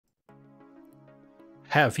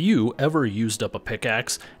Have you ever used up a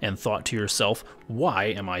pickaxe and thought to yourself, why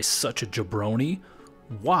am I such a jabroni?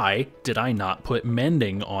 Why did I not put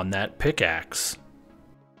mending on that pickaxe?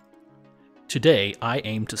 Today, I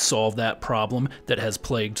aim to solve that problem that has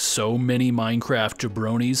plagued so many Minecraft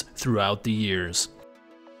jabronis throughout the years.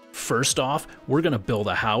 First off, we're going to build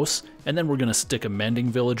a house, and then we're going to stick a mending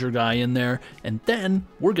villager guy in there, and then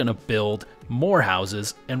we're going to build more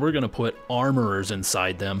houses, and we're going to put armorers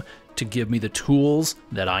inside them to give me the tools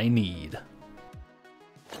that I need.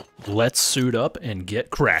 Let's suit up and get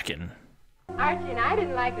cracking. Archie and I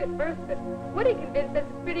didn't like it at first, but Woody convinced us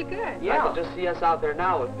it's pretty good. Yeah. I can just see us out there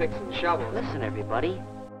now with picks and shovels. Listen, everybody.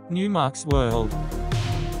 Newmark's World.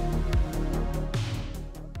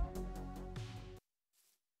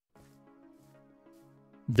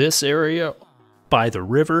 This area by the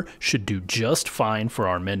river should do just fine for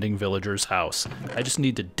our mending villager's house. I just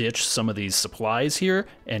need to ditch some of these supplies here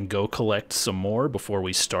and go collect some more before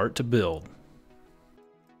we start to build.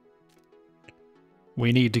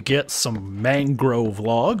 We need to get some mangrove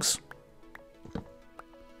logs.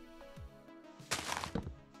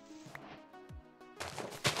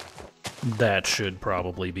 That should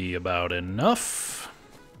probably be about enough.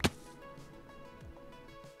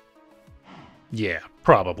 Yeah,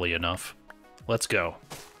 probably enough. Let's go.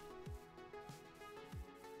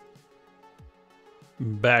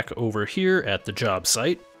 Back over here at the job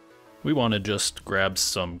site, we want to just grab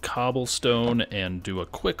some cobblestone and do a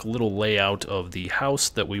quick little layout of the house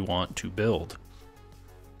that we want to build.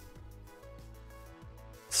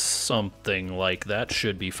 Something like that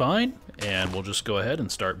should be fine, and we'll just go ahead and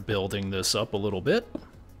start building this up a little bit.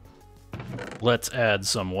 Let's add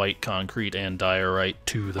some white concrete and diorite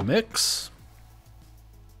to the mix.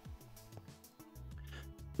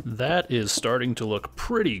 That is starting to look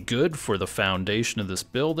pretty good for the foundation of this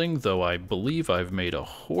building, though I believe I've made a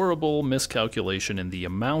horrible miscalculation in the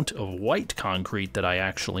amount of white concrete that I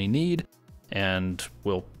actually need, and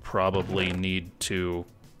will probably need to,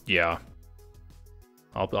 yeah,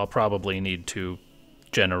 I'll probably need to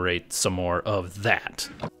generate some more of that.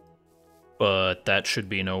 But that should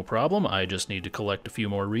be no problem. I just need to collect a few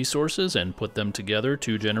more resources and put them together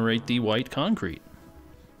to generate the white concrete.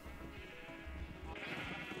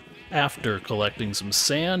 After collecting some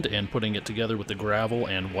sand and putting it together with the gravel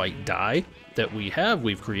and white dye that we have,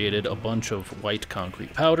 we've created a bunch of white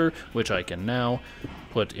concrete powder, which I can now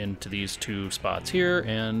put into these two spots here,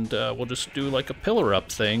 and we'll just do like a pillar up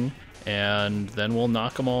thing, and then we'll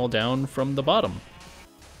knock them all down from the bottom.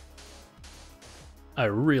 I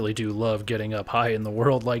really do love getting up high in the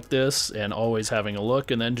world like this and always having a look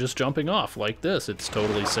and then just jumping off like this. It's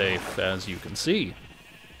totally safe, as you can see.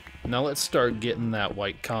 Now let's start getting that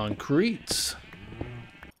white concrete.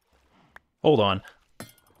 Hold on.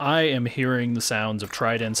 I am hearing the sounds of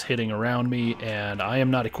tridents hitting around me, and I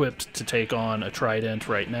am not equipped to take on a trident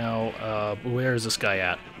right now. Where is this guy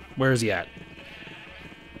at? Where is he at?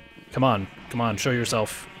 Come on, show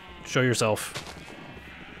yourself. Show yourself.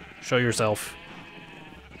 Show yourself.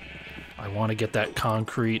 I want to get that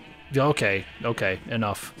concrete. Okay,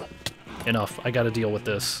 enough. Enough, I gotta deal with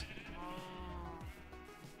this.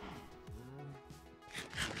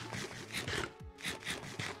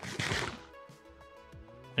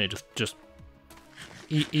 I just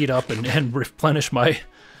eat up and replenish my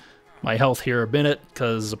health here a minute,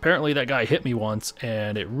 because apparently that guy hit me once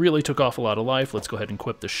and it really took off a lot of life. Let's go ahead and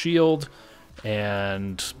equip the shield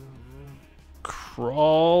and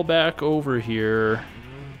crawl back over here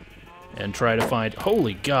and try to find...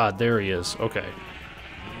 Holy God, there he is. Okay.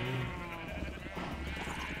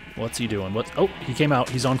 What's he doing? Oh, he came out.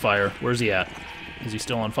 He's on fire. Where's he at? Is he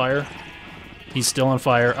still on fire? He's still on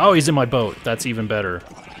fire. Oh, he's in my boat. That's even better.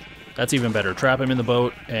 That's even better. Trap him in the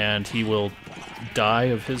boat, and he will die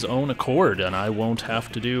of his own accord, and I won't have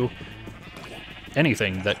to do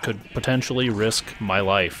anything that could potentially risk my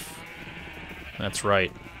life. That's right,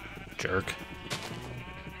 jerk.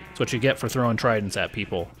 That's what you get for throwing tridents at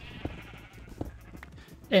people.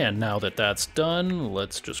 And now that that's done,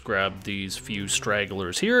 let's just grab these few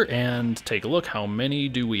stragglers here and take a look. How many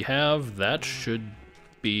do we have? That should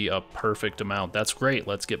be a perfect amount. That's great.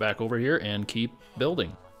 Let's get back over here and keep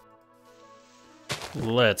building.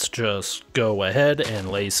 Let's just go ahead and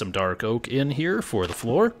lay some dark oak in here for the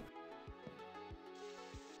floor.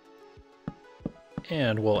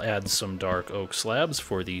 And we'll add some dark oak slabs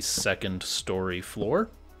for the second story floor.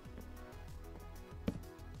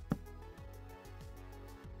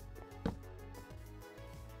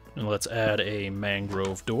 And let's add a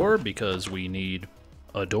mangrove door because we need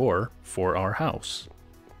a door for our house.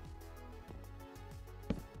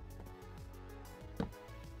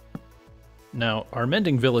 Now, our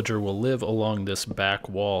mending villager will live along this back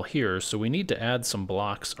wall here, so we need to add some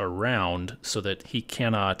blocks around so that he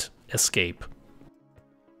cannot escape.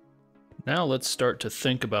 Now let's start to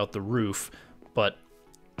think about the roof, but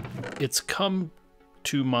it's come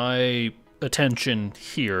to my attention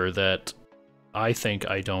here that I think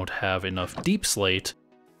I don't have enough deep slate,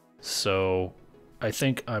 so I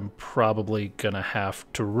think I'm probably gonna have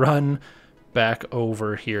to run back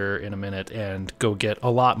over here in a minute and go get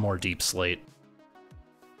a lot more deep slate.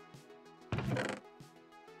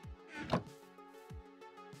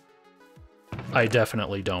 I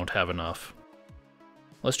definitely don't have enough.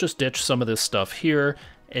 Let's just ditch some of this stuff here,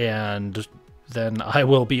 and then I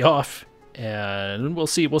will be off, and we'll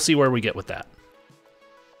see where we get with that.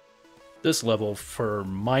 This level for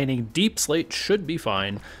mining deep slate should be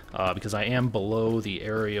fine, because I am below the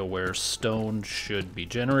area where stone should be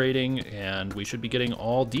generating, and we should be getting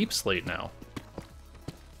all deep slate now.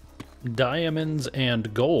 Diamonds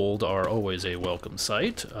and gold are always a welcome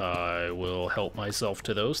sight. I will help myself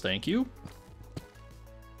to those, thank you.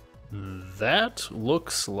 That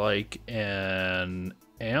looks like an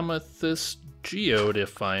amethyst geode,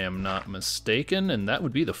 if I am not mistaken, and that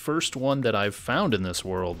would be the first one that I've found in this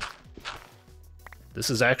world. This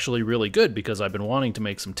is actually really good because I've been wanting to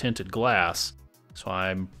make some tinted glass, so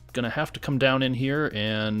I'm gonna have to come down in here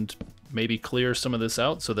and maybe clear some of this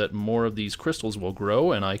out so that more of these crystals will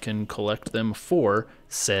grow and I can collect them for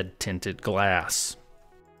said tinted glass.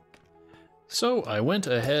 So I went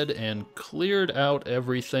ahead and cleared out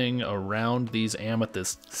everything around these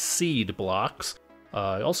amethyst seed blocks.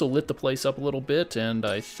 I also lit the place up a little bit, and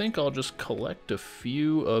I think I'll just collect a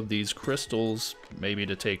few of these crystals, maybe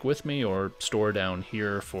to take with me or store down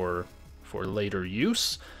here for later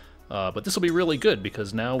use. But this will be really good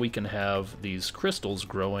because now we can have these crystals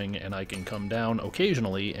growing, and I can come down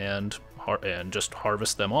occasionally and just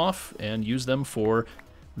harvest them off and use them for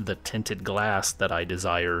the tinted glass that I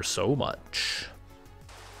desire so much.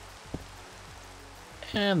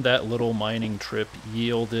 And that little mining trip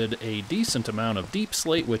yielded a decent amount of deep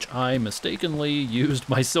slate, which I mistakenly used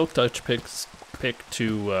my Silk Touch pick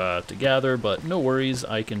to gather, but no worries,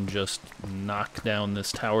 I can just knock down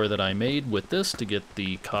this tower that I made with this to get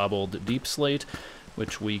the cobbled deep slate,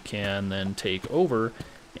 which we can then take over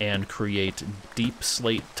and create deep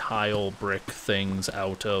slate tile brick things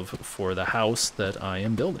out of for the house that I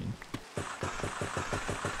am building.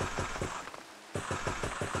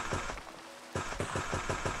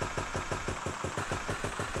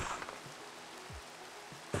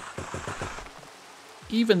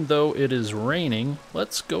 Even though it is raining,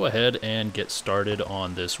 let's go ahead and get started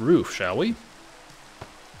on this roof, shall we?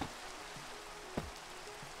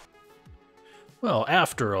 Well,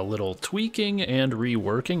 after a little tweaking and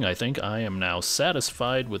reworking, I think I am now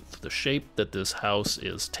satisfied with the shape that this house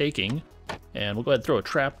is taking. And we'll go ahead and throw a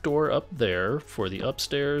trapdoor up there for the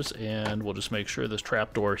upstairs, and we'll just make sure this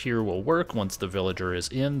trapdoor here will work once the villager is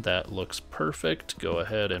in. That looks perfect. Go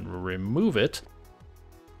ahead and remove it.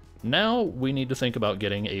 Now we need to think about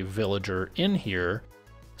getting a villager in here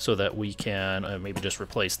so that we can maybe just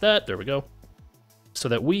replace that. There we go. So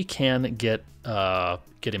that we can get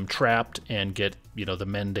him trapped and get, you know, the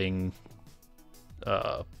mending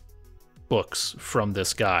books from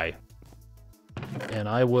this guy. And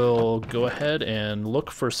I will go ahead and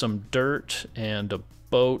look for some dirt and a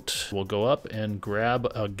boat. We'll go up and grab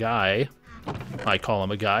a guy. I call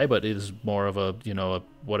him a guy, but it is more of a, you know, a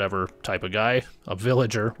whatever type of guy, a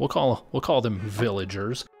villager. We'll call them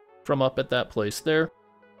villagers from up at that place there,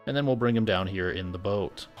 and then we'll bring him down here in the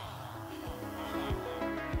boat.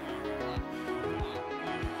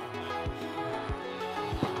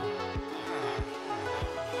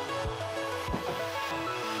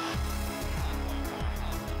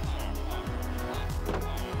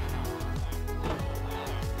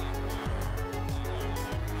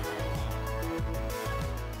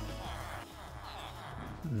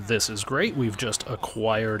 This is great. We've just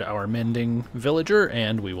acquired our mending villager,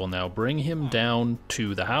 and we will now bring him down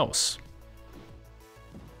to the house.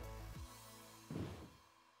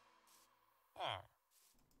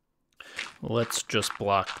 Let's just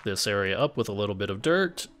block this area up with a little bit of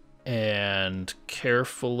dirt and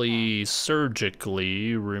carefully,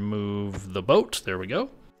 surgically remove the boat. There we go.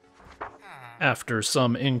 After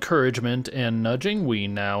some encouragement and nudging, we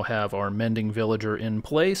now have our mending villager in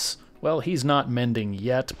place. Well, he's not mending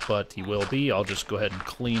yet, but he will be. I'll just go ahead and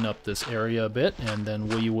clean up this area a bit, and then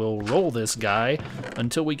we will roll this guy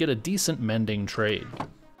until we get a decent mending trade.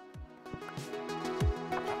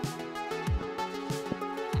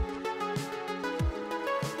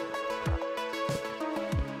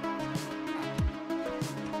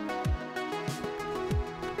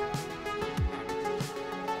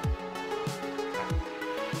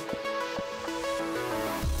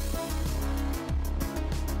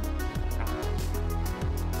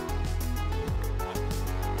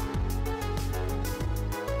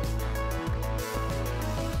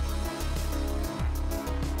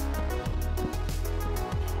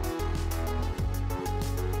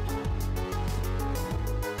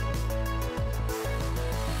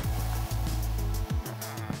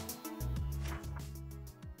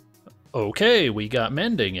 Okay, we got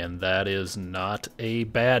Mending, and that is not a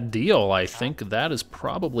bad deal. I think that is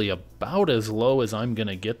probably about as low as I'm going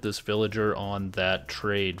to get this villager on that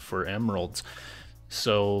trade for emeralds.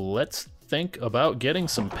 So let's think about getting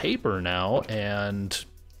some paper now and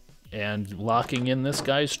locking in this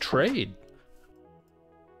guy's trade.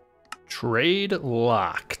 Trade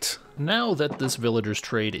locked. Now that this villager's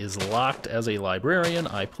trade is locked as a librarian,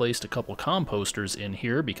 I placed a couple composters in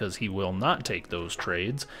here because he will not take those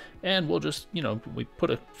trades. And we'll just, you know, we put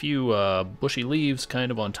a few bushy leaves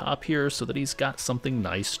kind of on top here so that he's got something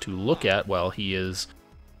nice to look at while he is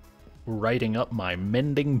writing up my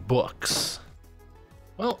mending books.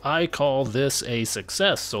 Well, I call this a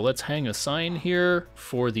success, so let's hang a sign here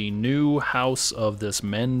for the new house of this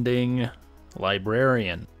mending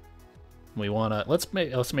librarian. We want to, let's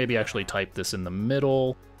maybe actually type this in the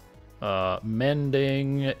middle.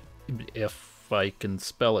 Mending, if I can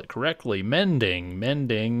spell it correctly,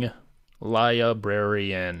 mending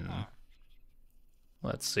librarian.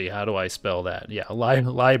 Let's see, how do I spell that? Yeah,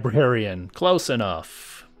 librarian, close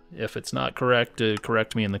enough. If it's not correct,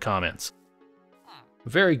 correct me in the comments.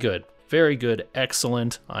 Very good,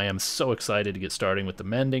 excellent. I am so excited to get starting with the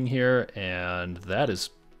mending here, and that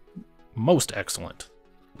is most excellent.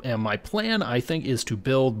 And my plan, I think, is to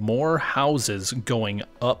build more houses going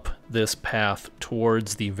up this path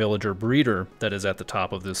towards the villager breeder that is at the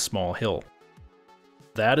top of this small hill.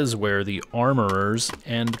 That is where the armorers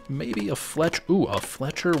and maybe a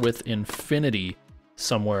Fletcher with infinity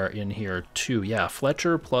somewhere in here too. Yeah,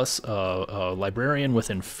 Fletcher plus a librarian with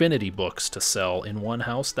infinity books to sell in one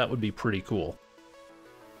house. That would be pretty cool.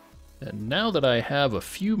 And now that I have a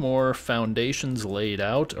few more foundations laid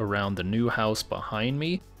out around the new house behind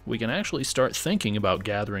me, we can actually start thinking about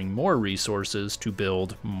gathering more resources to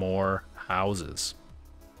build more houses.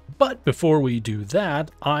 But before we do that,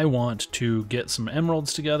 I want to get some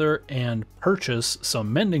emeralds together and purchase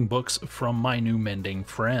some mending books from my new mending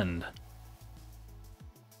friend.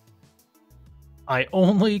 I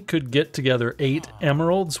only could get together 8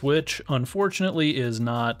 emeralds, which unfortunately is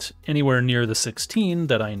not anywhere near the 16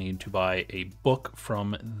 that I need to buy a book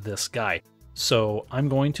from this guy. So I'm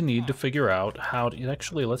going to need to figure out how to,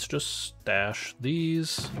 actually let's just stash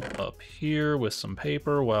these up here with some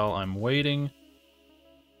paper while I'm waiting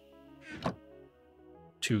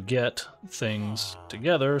to get things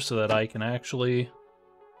together so that I can actually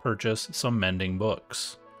purchase some mending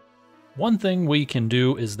books. One thing we can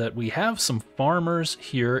do is that we have some farmers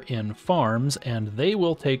here in farms and they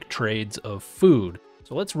will take trades of food.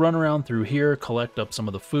 So let's run around through here, collect up some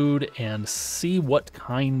of the food and see what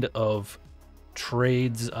kind of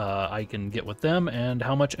trades I can get with them and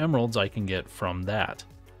how much emeralds I can get from that.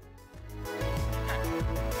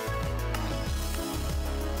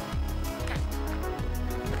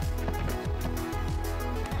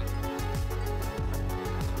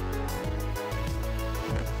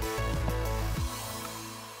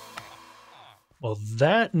 Well,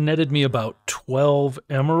 that netted me about 12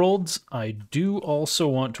 emeralds. I do also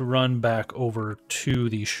want to run back over to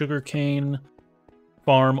the sugarcane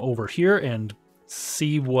farm over here and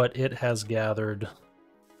see what it has gathered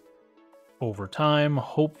over time.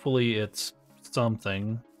 Hopefully it's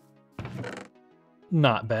something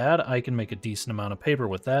not bad. I can make a decent amount of paper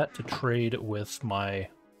with that to trade with my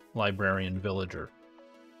librarian villager.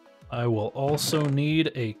 I will also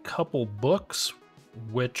need a couple books,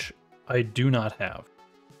 which I do not have.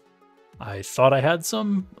 I thought I had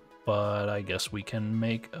some, but I guess we can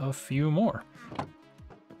make a few more.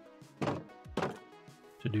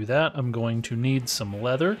 To do that, I'm going to need some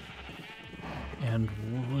leather, and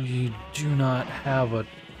we do not have a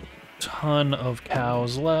ton of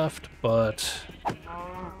cows left, but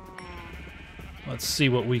let's see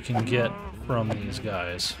what we can get from these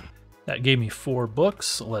guys. That gave me 4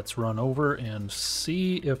 books. Let's run over and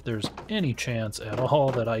see if there's any chance at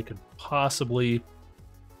all that I could possibly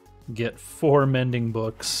get 4 mending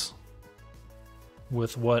books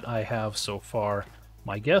with what I have so far.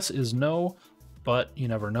 My guess is no, but you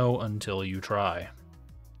never know until you try.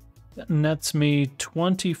 That nets me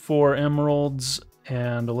 24 emeralds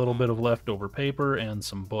and a little bit of leftover paper and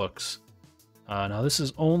some books. Now this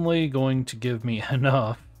is only going to give me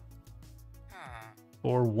enough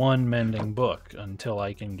for 1 mending book until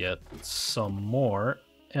I can get some more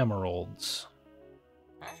emeralds.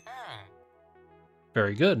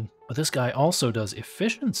 Very good. But this guy also does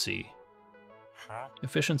efficiency.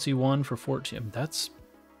 Efficiency 1 for 14. That's,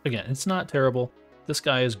 again, it's not terrible. This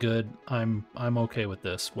guy is good. I'm okay with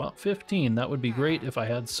this. Well, 15, that would be great if I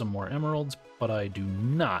had some more emeralds, but I do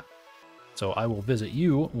not. So I will visit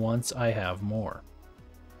you once I have more.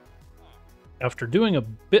 After doing a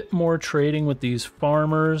bit more trading with these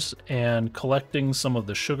farmers and collecting some of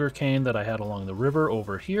the sugar cane that I had along the river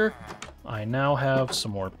over here, I now have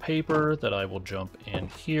some more paper that I will jump in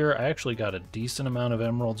here. I actually got a decent amount of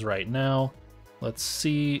emeralds right now. Let's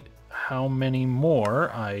see how many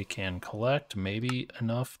more I can collect. Maybe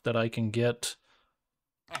enough that I can get...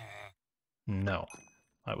 No.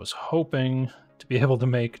 I was hoping to be able to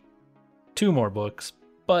make 2 more books,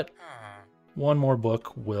 but 1 more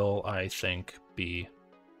book will, I think, be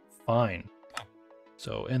fine.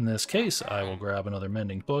 So in this case, I will grab another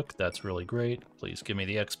mending book. That's really great. Please give me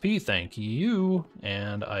the XP, thank you,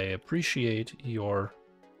 and I appreciate your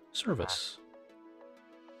service.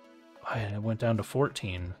 I went down to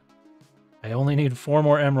 14. I only need 4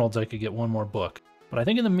 more emeralds. I could get 1 more book. But I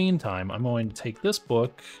think in the meantime, I'm going to take this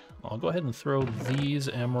book. I'll go ahead and throw these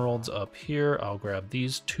emeralds up here. I'll grab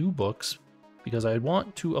these 2 books because I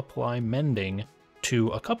want to apply mending to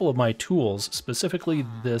a couple of my tools, specifically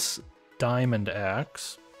this diamond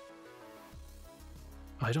axe.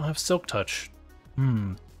 I don't have silk touch.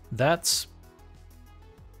 That's...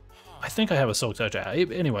 I think I have a silk touch.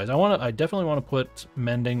 Anyways, I definitely want to put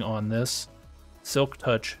mending on this silk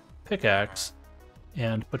touch pickaxe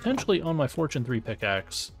and potentially on my fortune 3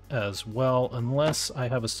 pickaxe as well, unless I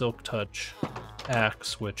have a silk touch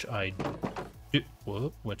axe, which I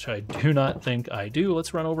do not think I do.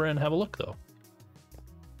 Let's run over and have a look though.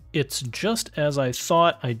 It's just as I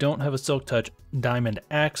thought. I don't have a silk touch diamond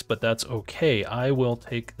axe, but that's okay. I will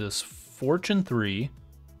take this fortune 3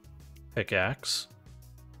 pickaxe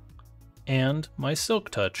and my silk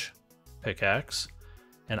touch pickaxe,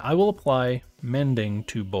 and I will apply mending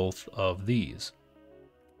to both of these.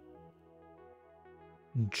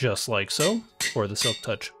 Just like so for the silk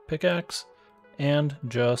touch pickaxe, and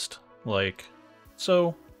just like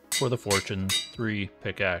so for the fortune 3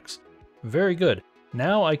 pickaxe. Very good.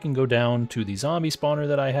 Now I can go down to the zombie spawner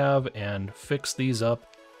that I have and fix these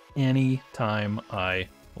up anytime I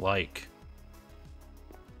like.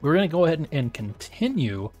 We're going to go ahead and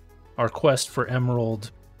continue our quest for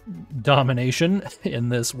emerald domination in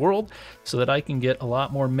this world so that I can get a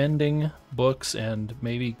lot more mending books and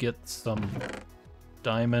maybe get some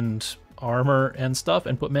diamond armor and stuff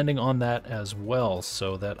and put mending on that as well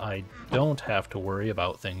so that I don't have to worry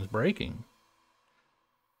about things breaking.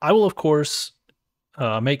 I will, of course,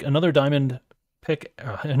 make another diamond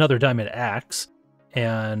axe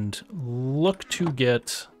and look to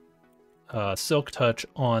get silk touch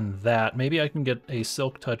on that. Maybe I can get a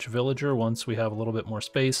silk touch villager once we have a little bit more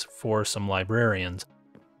space for some librarians.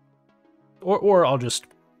 Or I'll just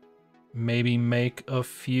maybe make a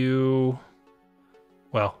few...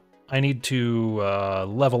 Well, I need to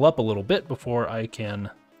level up a little bit before I can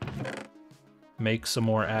make some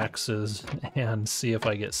more axes and see if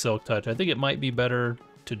I get silk touch. I think it might be better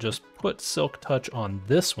to just put silk touch on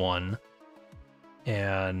this one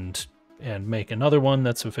and make another one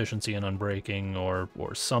that's efficiency and unbreaking or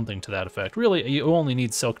something to that effect. Really, you only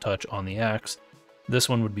need silk touch on the axe. This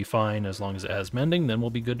one would be fine as long as it has mending, then we'll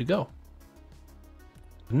be good to go.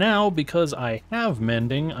 Now, because I have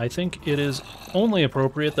mending, I think it is only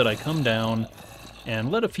appropriate that I come down and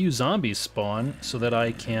let a few zombies spawn so that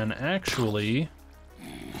I can actually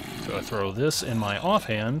throw this in my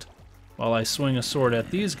offhand while I swing a sword at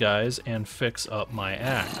these guys and fix up my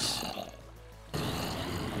axe.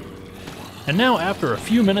 And now, after a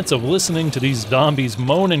few minutes of listening to these zombies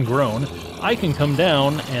moan and groan, I can come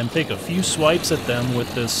down and take a few swipes at them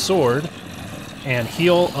with this sword and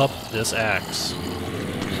heal up this axe.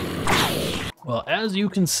 Well, as you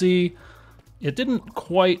can see, it didn't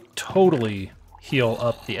quite totally heal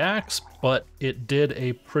up the axe, but it did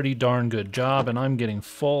a pretty darn good job, and I'm getting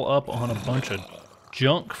full up on a bunch of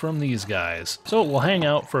junk from these guys. So we'll hang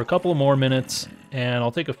out for a couple of more minutes, and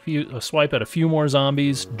I'll take a swipe at a few more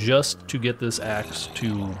zombies just to get this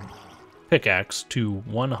pickaxe to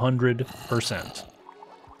 100%.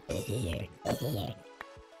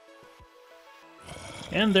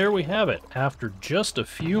 And there we have it. After just a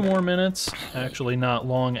few more minutes, actually not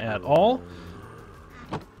long at all,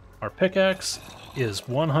 our pickaxe is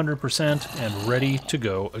 100% and ready to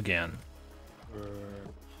go again.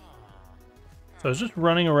 So I was just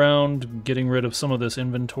running around getting rid of some of this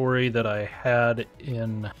inventory that I had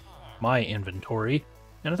in my inventory,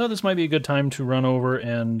 and I thought this might be a good time to run over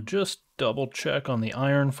and just double check on the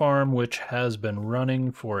iron farm, which has been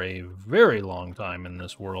running for a very long time in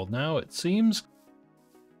this world now, it seems.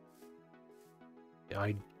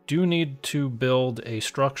 I do need to build a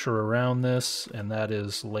structure around this, and that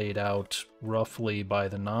is laid out roughly by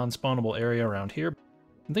the non-spawnable area around here.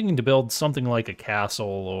 I'm thinking to build something like a castle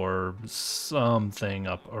or something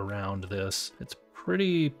up around this. It's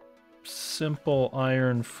pretty simple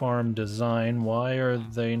iron farm design. Why are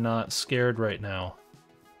they not scared right now?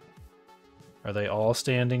 Are they all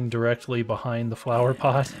standing directly behind the flower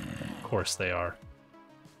pot? Of course they are.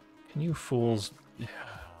 Can you fools...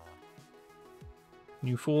 Can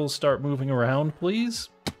you fools start moving around, please?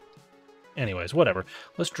 Anyways, whatever.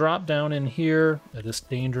 Let's drop down in here at this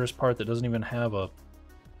dangerous part that doesn't even have a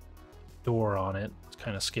door on it. It's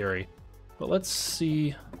kind of scary. But let's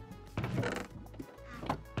see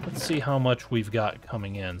how much we've got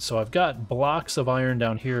coming in. So I've got blocks of iron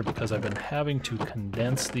down here because I've been having to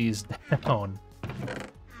condense these down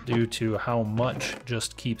due to how much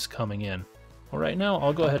just keeps coming in. Well, right now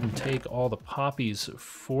I'll go ahead and take all the poppies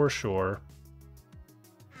for sure.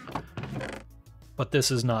 But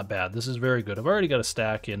this is not bad. This is very good. I've already got a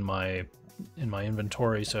stack in my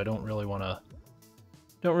inventory, so I don't really want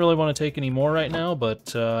to take any more right now,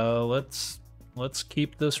 but let's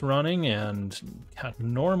keep this running. And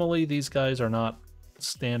normally these guys are not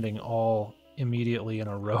standing all immediately in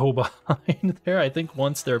a row behind there. I think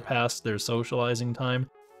once they're past their socializing time,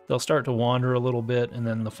 they'll start to wander a little bit, and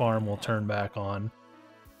then the farm will turn back on.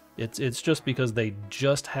 It's just because they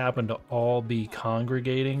just happen to all be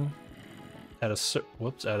congregating at a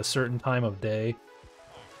certain time of day.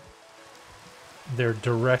 They're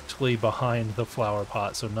directly behind the flower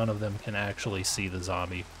pot, so none of them can actually see the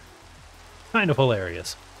zombie. Kind of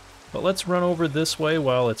hilarious. But let's run over this way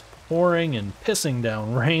while it's pouring and pissing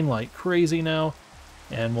down rain like crazy now,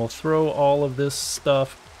 and we'll throw all of this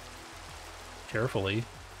stuff carefully,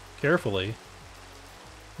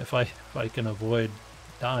 if I can avoid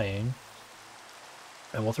dying.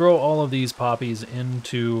 And we'll throw all of these poppies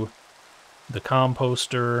into the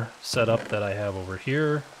composter setup that I have over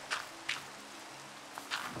here,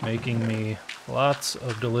 making me lots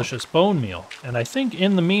of delicious bone meal. And I think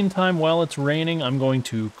in the meantime, while it's raining, I'm going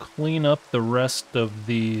to clean up the rest of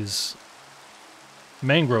these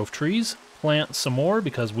mangrove trees, plant some more,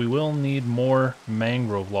 because we will need more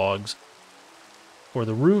mangrove logs for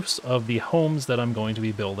the roofs of the homes that I'm going to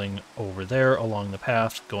be building over there along the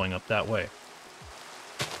path going up that way.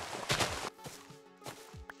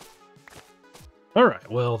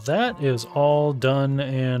 Alright, well that is all done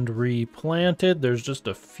and replanted. There's just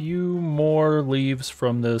a few more leaves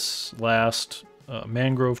from this last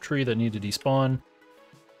mangrove tree that need to despawn.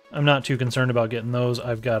 I'm not too concerned about getting those.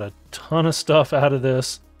 I've got a ton of stuff out of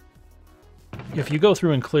this. If you go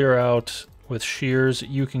through and clear out with shears,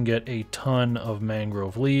 you can get a ton of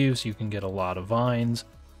mangrove leaves. You can get a lot of vines.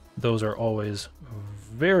 Those are always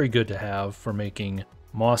very good to have for making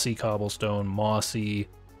mossy cobblestone, mossy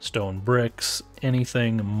stone bricks,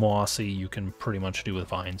 anything mossy you can pretty much do with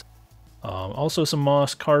vines. Also some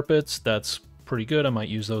moss carpets, that's pretty good. I might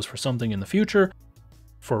use those for something in the future.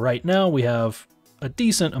 For right now, we have a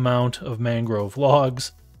decent amount of mangrove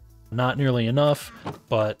logs. Not nearly enough,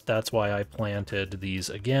 but that's why I planted these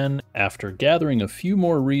again. After gathering a few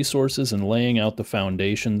more resources and laying out the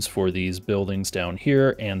foundations for these buildings down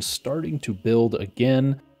here and starting to build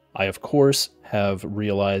again, I of course have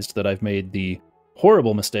realized that I've made the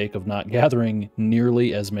horrible mistake of not gathering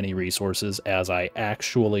nearly as many resources as I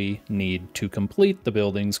actually need to complete the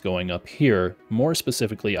buildings going up here. More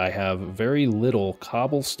specifically, I have very little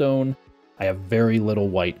cobblestone, I have very little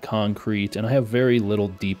white concrete, and I have very little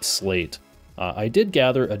deep slate. I did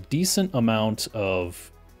gather a decent amount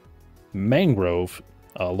of mangrove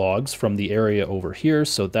logs from the area over here,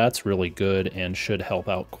 so that's really good and should help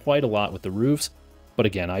out quite a lot with the roofs. But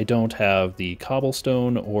again, I don't have the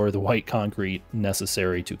cobblestone or the white concrete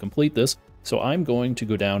necessary to complete this, so I'm going to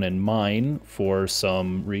go down and mine for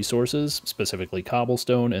some resources, specifically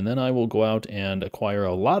cobblestone, and then I will go out and acquire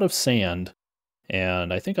a lot of sand.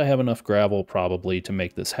 And I think I have enough gravel probably to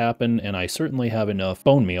make this happen, and I certainly have enough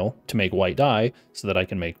bone meal to make white dye so that I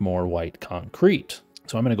can make more white concrete.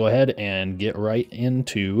 So I'm going to go ahead and get right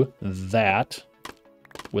into that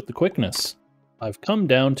with the quickness. I've come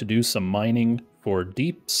down to do some mining for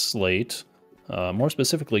deep slate, more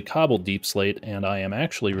specifically cobbled deep slate, and I am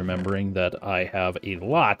actually remembering that I have a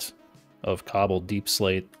lot of cobbled deep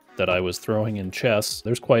slate that I was throwing in chests.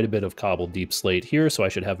 There's quite a bit of cobbled deep slate here, so I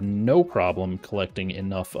should have no problem collecting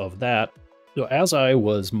enough of that. So as I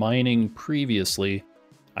was mining previously,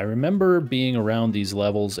 I remember being around these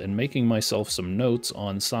levels and making myself some notes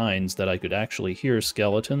on signs that I could actually hear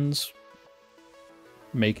skeletons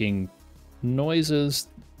making noises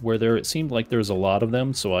where it seemed like there's a lot of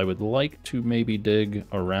them, so I would like to maybe dig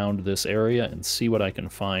around this area and see what I can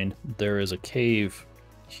find. There is a cave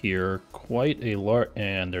here, quite a large,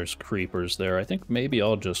 and there's creepers there. I think maybe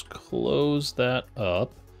I'll just close that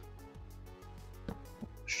up,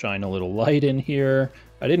 shine a little light in here,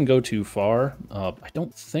 I didn't go too far. I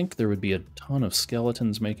don't think there would be a ton of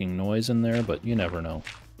skeletons making noise in there, but you never know.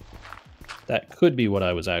 That could be what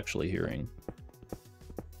I was actually hearing.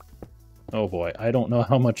 Oh boy, I don't know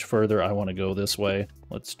how much further I want to go this way.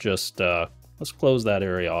 Let's just, let's close that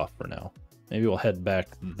area off for now. Maybe we'll head back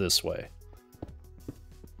this way.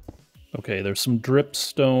 Okay, there's some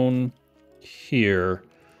dripstone here,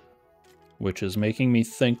 which is making me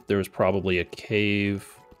think there's probably a cave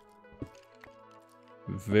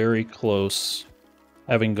very close.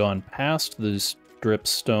 Having gone past this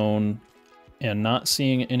dripstone and not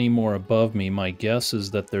seeing any more above me, my guess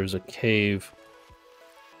is that there's a cave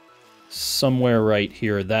somewhere right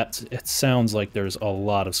here. It sounds like there's a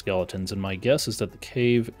lot of skeletons, and my guess is that the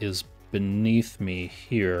cave is beneath me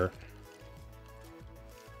here,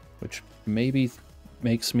 which maybe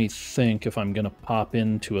makes me think if I'm gonna pop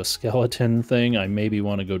into a skeleton thing, I maybe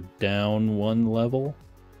want to go down one level.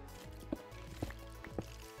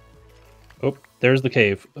 Oh, there's the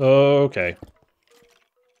cave. Okay.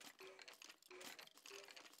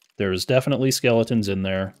 There's definitely skeletons in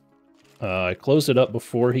there. I closed it up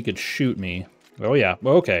before he could shoot me. Oh yeah,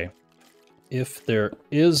 okay. If there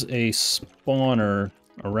is a spawner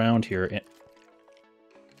around here...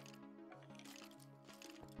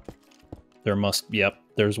 There must... Yep,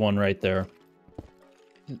 there's one right there.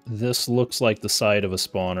 This looks like the side of a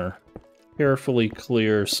spawner. Carefully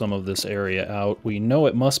clear some of this area out. We know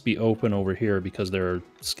it must be open over here because there are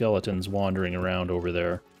skeletons wandering around over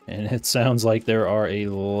there. And it sounds like there are a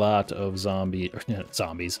lot of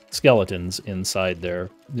skeletons inside there.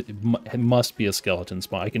 It must be a skeleton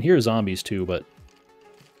spawn. I can hear zombies too, but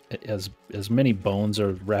as many bones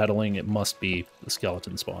are rattling, it must be the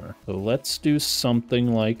skeleton spawner. So let's do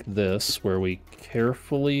something like this, where we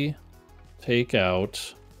carefully take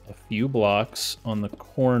out a few blocks on the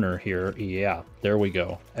corner here. Yeah, there we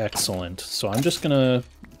go. Excellent. So I'm just gonna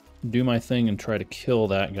do my thing and try to kill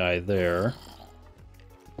that guy there.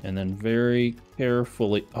 And then very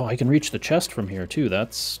carefully... Oh, I can reach the chest from here too.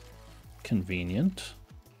 That's convenient.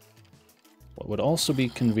 What would also be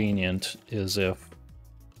convenient is if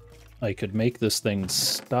I could make this thing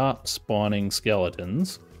stop spawning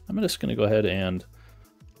skeletons. I'm just going to go ahead and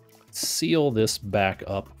seal this back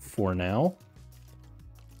up for now.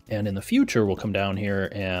 And in the future, we'll come down here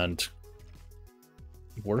and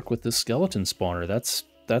work with this skeleton spawner. That's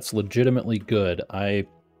legitimately good. I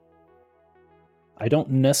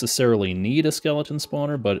don't necessarily need a skeleton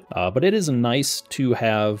spawner, but it is nice to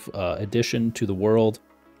have addition to the world,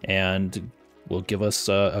 and will give us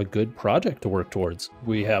a good project to work towards.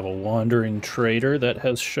 We have a wandering trader that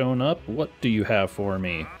has shown up. What do you have for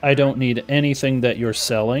me? I don't need anything that you're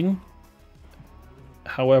selling.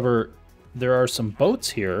 However, there are some boats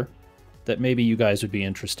here that maybe you guys would be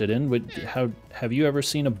interested in. Have you ever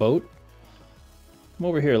seen a boat? Come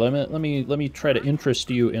over here. Let me try to interest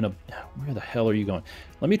you in a... Where the hell are you going?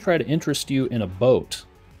 Let me try to interest you in a boat.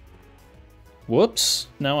 Whoops!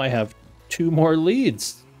 Now I have 2 more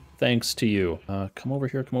leads, thanks to you. Come over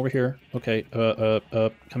here. Come over here. Okay.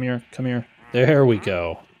 Come here. Come here. There we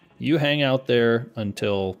go. You hang out there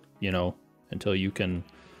until you can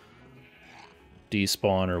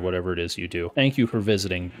despawn or whatever it is you do. Thank you for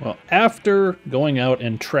visiting. Well, after going out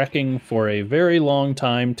and trekking for a very long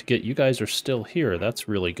time to get... You guys are still here. That's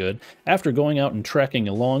really good. After going out and trekking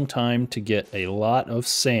a long time to get a lot of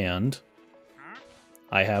sand,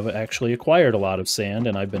 I have actually acquired a lot of sand,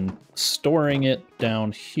 and I've been storing it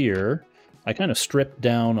down here. I kind of stripped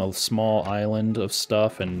down a small island of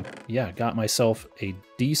stuff and, yeah, got myself a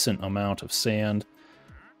decent amount of sand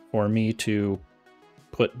for me to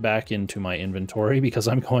put back into my inventory because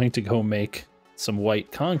I'm going to go make some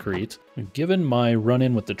white concrete. Given my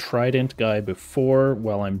run-in with the Trident guy before,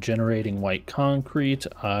 while I'm generating white concrete,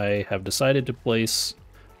 I have decided to place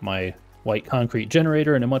my white concrete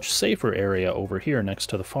generator in a much safer area over here next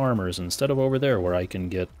to the farmers instead of over there where I can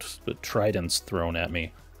get the tridents thrown at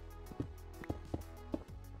me.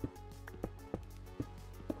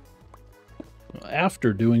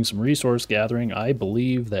 After doing some resource gathering, I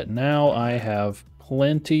believe that now I have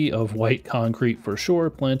plenty of white concrete for sure,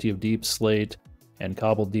 plenty of deep slate and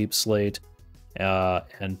cobbled deep slate,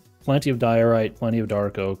 and plenty of diorite, plenty of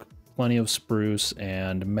dark oak, plenty of spruce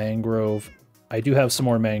and mangrove. I do have some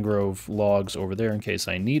more mangrove logs over there in case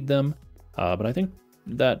I need them, but I think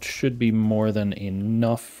that should be more than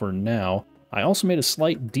enough for now. I also made a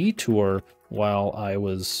slight detour while I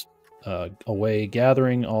was away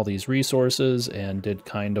gathering all these resources and did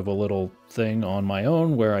kind of a little thing on my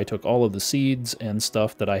own where I took all of the seeds and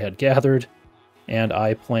stuff that I had gathered and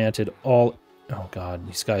I planted all... Oh god,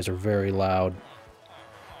 these guys are very loud.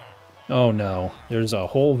 Oh no, there's a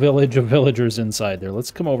whole village of villagers inside there.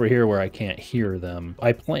 Let's come over here where I can't hear them.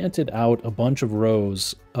 I planted out a bunch of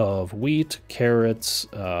rows of wheat, carrots,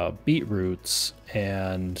 beetroots,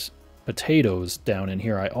 and potatoes down in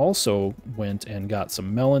here. I also went and got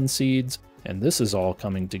some melon seeds, and this is all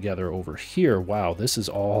coming together over here. Wow, this is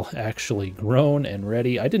all actually grown and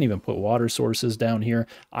ready. I didn't even put water sources down here.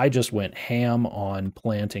 I just went ham on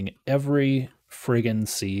planting every friggin'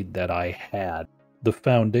 seed that I had. The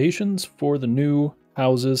foundations for the new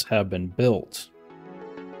houses have been built.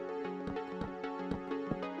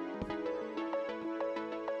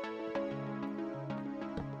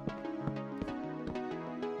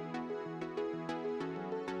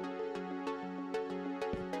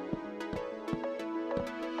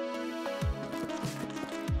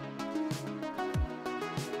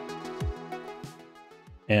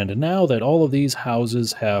 And now that all of these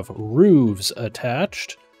houses have roofs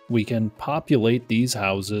attached, we can populate these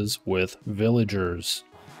houses with villagers.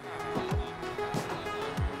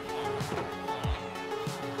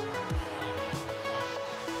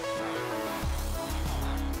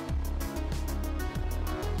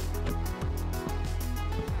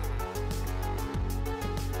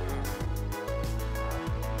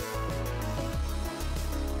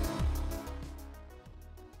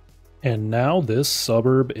 And now this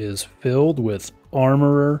suburb is filled with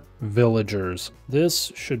armorer villagers.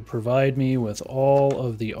 This should provide me with all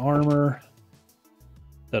of the armor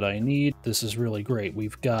that I need. This is really great.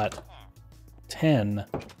 We've got 10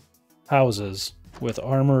 houses with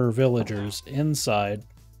armorer villagers inside.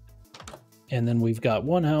 And then we've got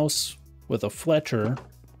one house with a Fletcher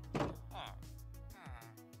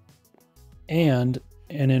and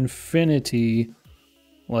an Infinity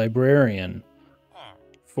Librarian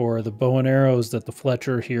for the bow and arrows that the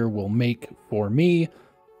Fletcher here will make for me.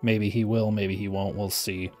 Maybe he will, maybe he won't, we'll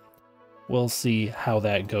see. We'll see how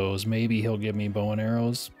that goes. Maybe he'll give me bow and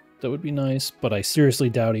arrows. That would be nice, but I seriously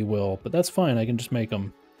doubt he will. But that's fine, I can just make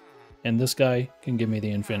them. And this guy can give me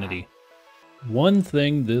the Infinity. One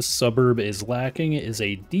thing this suburb is lacking is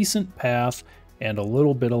a decent path and a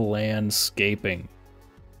little bit of landscaping.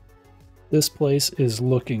 This place is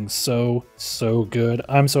looking so good.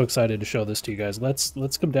 I'm so excited to show this to you guys.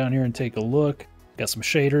 Let's come down here and take a look. Got some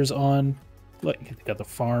shaders on. Look, got the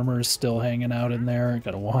farmers still hanging out in there.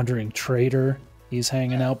 Got a wandering trader. He's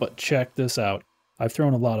hanging out, but check this out. I've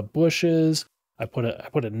thrown a lot of bushes. I put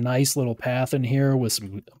a nice little path in here with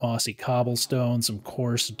some mossy cobblestone, some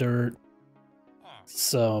coarse dirt,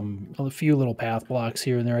 a few little path blocks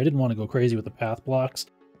here and there. I didn't want to go crazy with the path blocks.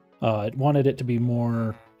 I wanted it to be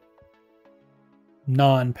more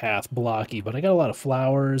non-path blocky, but I got a lot of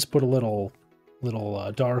flowers. Put a little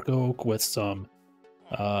dark oak with some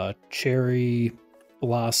cherry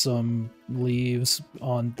blossom leaves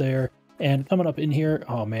on there. And coming up in here,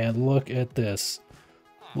 oh man, look at this.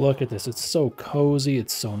 Look at this. It's so cozy.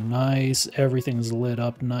 It's so nice. Everything's lit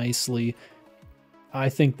up nicely. I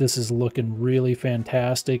think this is looking really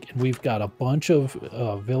fantastic. And we've got a bunch of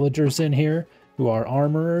villagers in here who are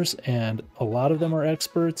armorers, and a lot of them are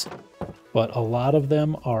experts, but a lot of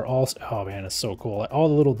them are also, oh man, it's so cool. All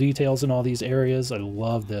the little details in all these areas. I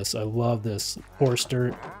love this. I love this horse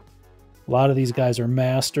dirt. A lot of these guys are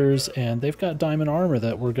masters, and they've got diamond armor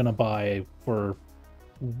that we're going to buy for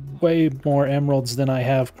way more emeralds than I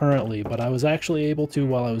have currently, but I was actually able to,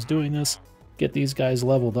 while I was doing this, get these guys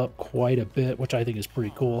leveled up quite a bit, which I think is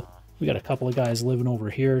pretty cool. We got a couple of guys living over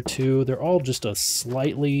here too. They're all just a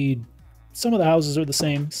slightly, some of the houses are the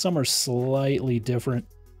same, some are slightly different.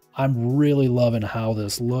 I'm really loving how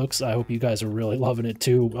this looks. I hope you guys are really loving it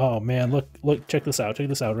too. Oh man, look, check this out. Check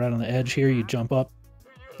this out. Right on the edge here, you jump up.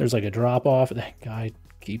 There's like a drop off. That guy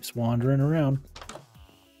keeps wandering around.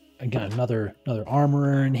 Again, another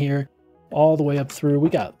armorer in here. All the way up through. We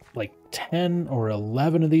got like 10 or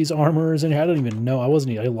 11 of these armorers in here. I don't even know. I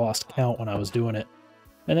lost count when I was doing it.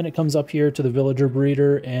 And then it comes up here to the villager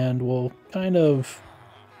breeder, and we'll kind of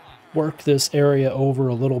work this area over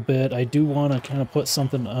a little bit. I do want to kind of put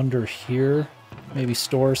something under here, maybe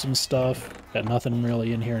store some stuff. Got nothing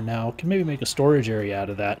really in here now. Can maybe make a storage area out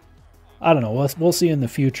of that. I don't know, we'll see in the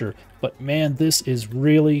future. But man, this is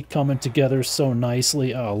really coming together so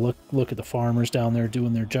nicely. Oh, look at the farmers down there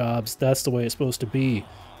doing their jobs. That's the way it's supposed to be.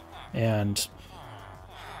 And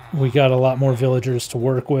we got a lot more villagers to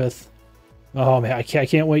work with. Oh man, I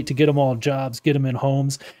can't wait to get them all jobs, get them in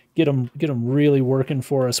homes, get them really working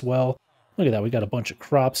for us well. Look at that, we got a bunch of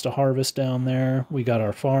crops to harvest down there. We got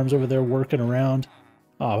our farms over there working around.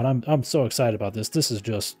 Oh, and I'm so excited about this. This has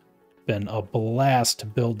just been a blast to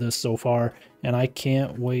build this so far, and I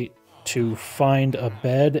can't wait to find a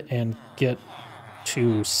bed and get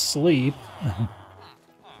to sleep.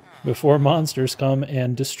 before monsters come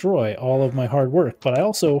and destroy all of my hard work. But I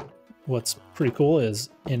also, what's pretty cool is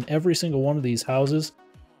in every single one of these houses,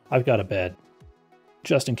 I've got a bed.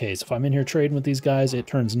 Just in case. If I'm in here trading with these guys, it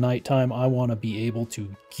turns nighttime, I want to be able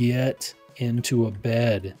to get into a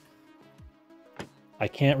bed. I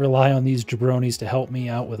can't rely on these jabronis to help me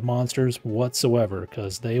out with monsters whatsoever,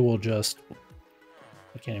 because they will just...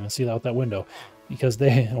 I can't even see out that window. Because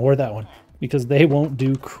they... or that one. Because they won't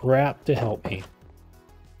do crap to help me.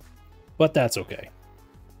 But that's okay.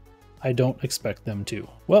 I don't expect them to.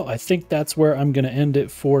 Well, I think that's where I'm going to end it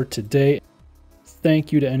for today.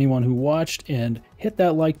 Thank you to anyone who watched, and hit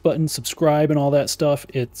that like button, subscribe, and all that stuff.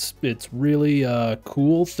 It's really a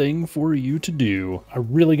cool thing for you to do.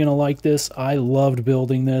 I'm really gonna like this. I loved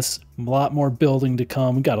building this. A lot more building to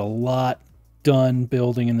come. Got a lot done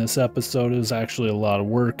building in this episode. It was actually a lot of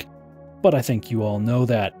work, but I think you all know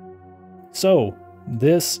that. So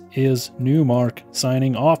this is Newmark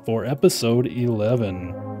signing off for episode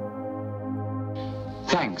 11.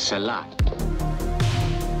 Thanks a lot.